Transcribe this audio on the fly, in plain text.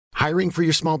Hiring for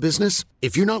your small business?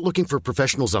 If you're not looking for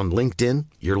professionals on LinkedIn,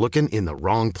 you're looking in the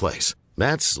wrong place.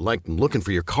 That's like looking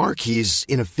for your car keys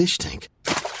in a fish tank.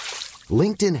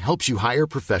 LinkedIn helps you hire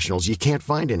professionals you can't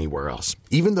find anywhere else,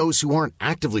 even those who aren't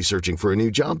actively searching for a new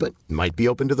job but might be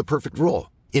open to the perfect role.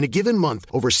 In a given month,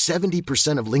 over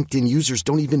 70% of LinkedIn users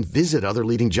don't even visit other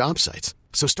leading job sites.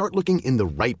 So start looking in the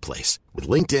right place. With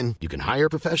LinkedIn, you can hire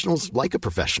professionals like a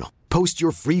professional. Post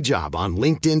your free job on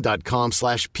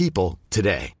linkedin.com/people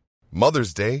today.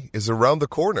 Mother's Day is around the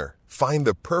corner. Find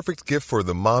the perfect gift for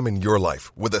the mom in your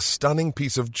life with a stunning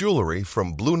piece of jewelry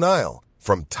from Blue Nile.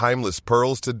 From timeless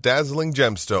pearls to dazzling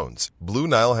gemstones, Blue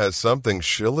Nile has something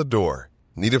she'll adore.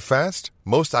 Need it fast?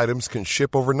 Most items can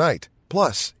ship overnight.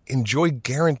 Plus, enjoy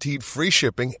guaranteed free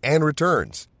shipping and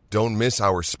returns. Don't miss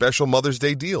our special Mother's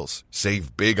Day deals.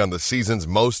 Save big on the season's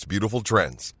most beautiful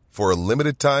trends. For a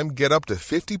limited time, get up to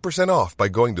 50% off by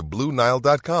going to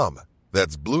BlueNile.com.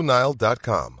 That's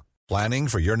BlueNile.com. Planning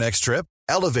for your next trip?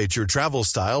 Elevate your travel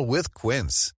style with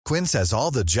Quince. Quince has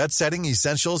all the jet-setting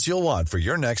essentials you'll want for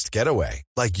your next getaway,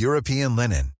 like European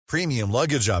linen, premium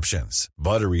luggage options,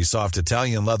 buttery soft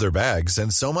Italian leather bags,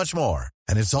 and so much more.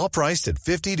 And it's all priced at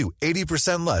 50 to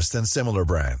 80% less than similar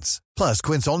brands. Plus,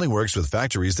 Quince only works with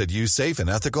factories that use safe and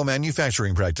ethical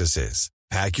manufacturing practices.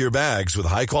 Pack your bags with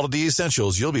high-quality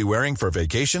essentials you'll be wearing for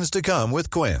vacations to come with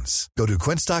Quince. Go to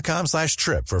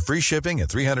quince.com/trip for free shipping and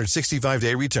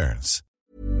 365-day returns.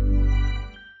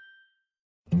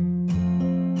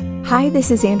 Hi, this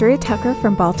is Andrea Tucker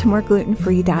from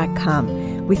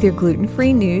BaltimoreGlutenFree.com with your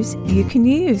gluten-free news you can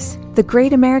use. The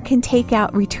Great American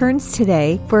Takeout returns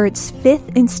today for its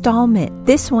 5th installment.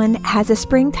 This one has a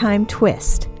springtime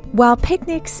twist. While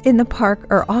picnics in the park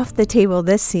are off the table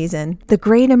this season, the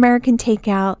Great American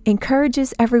Takeout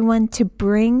encourages everyone to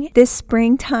bring this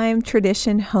springtime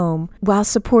tradition home while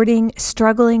supporting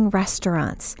struggling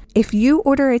restaurants. If you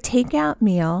order a takeout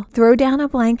meal, throw down a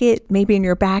blanket, maybe in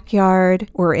your backyard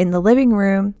or in the living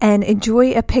room, and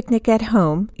enjoy a picnic at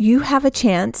home, you have a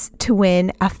chance to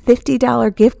win a $50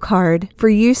 gift card for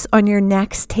use on your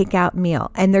next takeout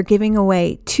meal. And they're giving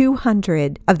away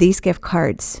 200 of these gift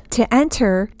cards. To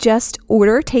enter, just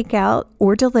order takeout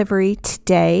or delivery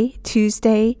today,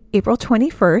 Tuesday, April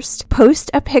 21st.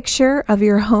 Post a picture of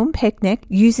your home picnic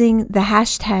using the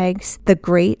hashtags The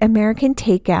Great American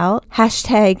Takeout,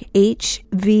 hashtag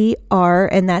HVR,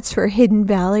 and that's for Hidden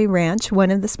Valley Ranch, one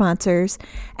of the sponsors,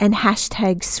 and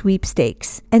hashtag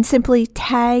sweepstakes. And simply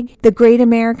tag The Great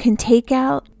American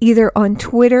Takeout either on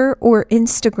Twitter or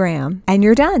Instagram, and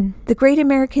you're done. The Great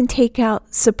American Takeout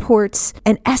supports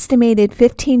an estimated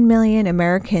 15 million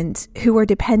Americans who are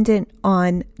dependent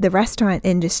on the restaurant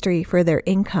industry for their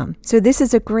income. So this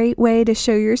is a great way to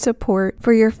show your support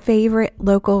for your favorite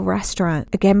local restaurant,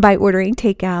 again, by ordering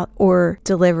takeout or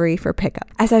delivery for pickup.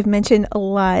 As I've mentioned a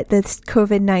lot, this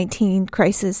COVID-19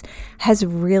 crisis has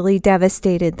really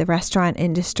devastated the restaurant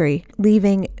industry,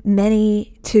 leaving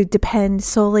many to depend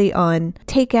solely on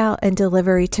takeout and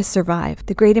delivery to survive.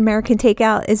 The Great American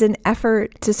Takeout is an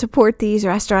effort to support these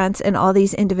restaurants and all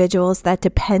these individuals that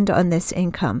depend on this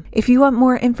income. If you want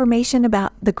more information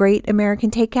about the Great American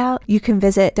Takeout, you can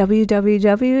visit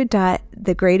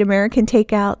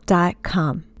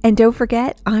www.thegreatamericantakeout.com. And don't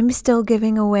forget, I'm still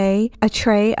giving away a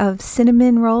tray of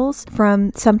cinnamon rolls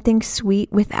from Something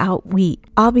Sweet Without Wheat.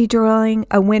 I'll be drawing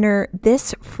a winner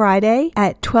this Friday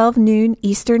at 12 noon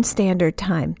Eastern Standard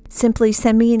Time. Simply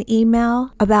send me an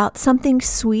email about something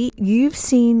sweet you've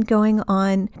seen going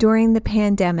on during the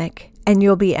pandemic, and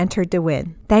you'll be entered to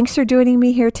win. Thanks for joining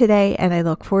me here today, and I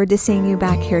look forward to seeing you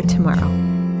back here tomorrow.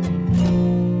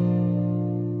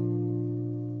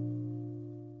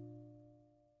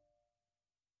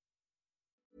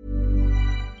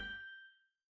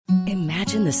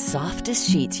 Imagine the softest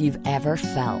sheets you've ever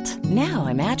felt. Now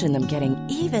imagine them getting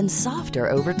even softer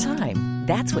over time.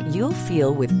 That's what you'll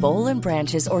feel with Boll &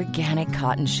 Branch's organic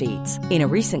cotton sheets. In a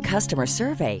recent customer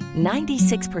survey,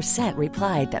 96%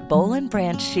 replied that Boll &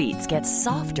 Branch sheets get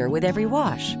softer with every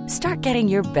wash. Start getting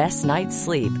your best night's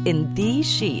sleep in these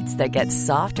sheets that get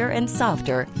softer and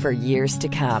softer for years to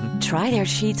come. Try their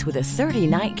sheets with a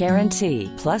 30-night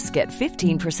guarantee. Plus, get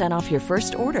 15% off your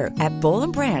first order at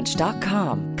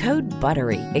BollandBranch.com. Code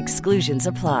BUTTERY. Exclusions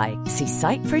apply. See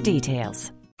site for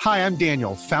details. Hi, I'm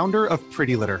Daniel, founder of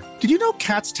Pretty Litter. Did you know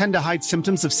cats tend to hide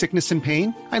symptoms of sickness and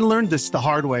pain? I learned this the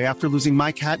hard way after losing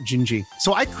my cat, Gingy.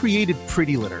 So I created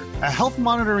Pretty Litter, a health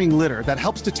monitoring litter that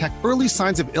helps detect early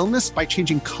signs of illness by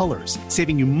changing colors,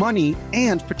 saving you money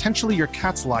and potentially your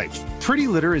cat's life. Pretty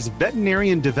Litter is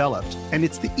veterinarian developed, and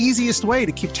it's the easiest way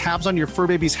to keep tabs on your fur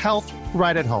baby's health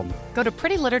right at home. Go to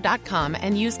prettylitter.com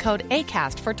and use code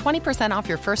ACAST for 20% off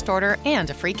your first order and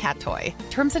a free cat toy.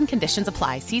 Terms and conditions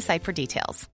apply. See site for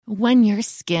details. When your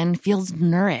skin feels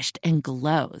nourished and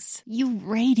glows, you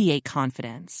radiate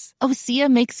confidence. Osea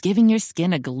makes giving your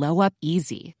skin a glow-up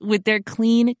easy with their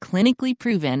clean, clinically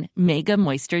proven Mega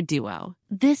Moisture Duo.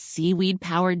 This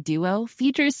seaweed-powered duo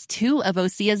features two of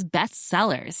Osea's best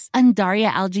sellers, Undaria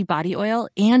Algae Body Oil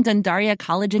and Undaria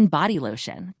Collagen Body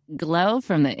Lotion. Glow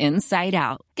from the inside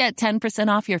out. Get 10%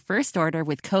 off your first order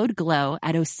with code GLOW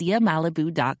at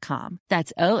OseaMalibu.com.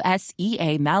 That's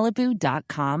OSEA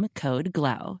Malibu.com, code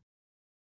GLOW.